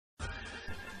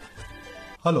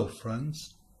Hello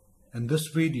friends, in this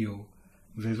video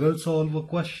we will solve a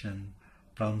question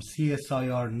from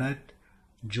CSIR NET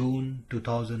June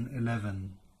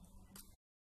 2011.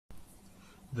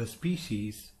 The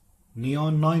species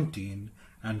neon-19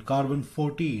 and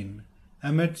carbon-14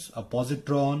 emits a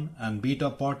positron and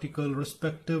beta particle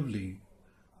respectively.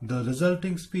 The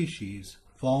resulting species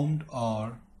formed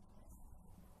are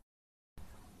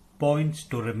points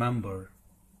to remember.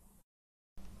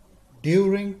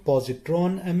 During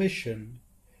positron emission,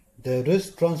 there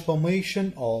is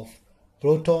transformation of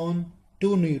proton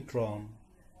to neutron.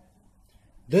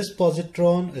 This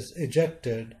positron is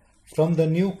ejected from the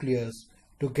nucleus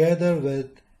together with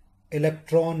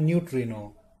electron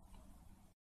neutrino.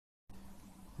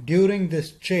 During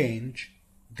this change,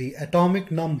 the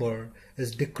atomic number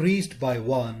is decreased by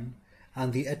 1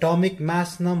 and the atomic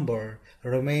mass number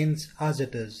remains as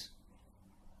it is.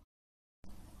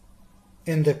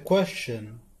 In the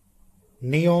question,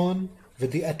 neon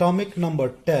with the atomic number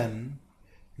 10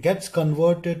 gets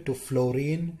converted to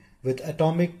fluorine with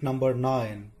atomic number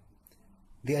 9.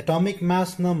 The atomic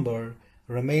mass number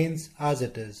remains as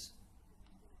it is.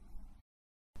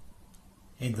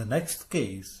 In the next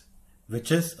case,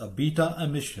 which is a beta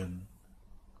emission,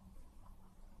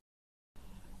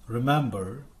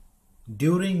 remember,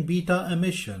 during beta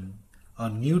emission, a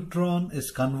neutron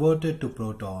is converted to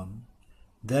proton.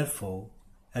 Therefore,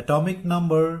 atomic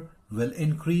number will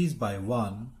increase by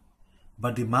 1,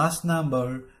 but the mass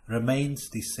number remains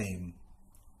the same.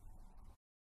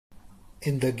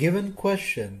 In the given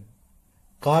question,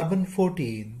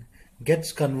 carbon-14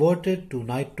 gets converted to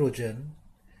nitrogen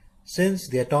since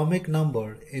the atomic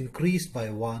number increased by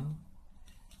 1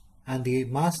 and the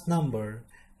mass number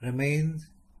remains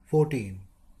 14.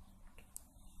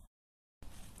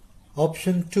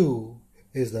 Option 2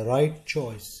 is the right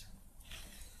choice.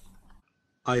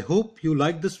 I hope you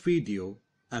like this video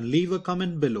and leave a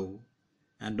comment below,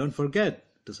 and don't forget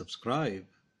to subscribe.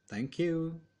 Thank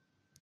you.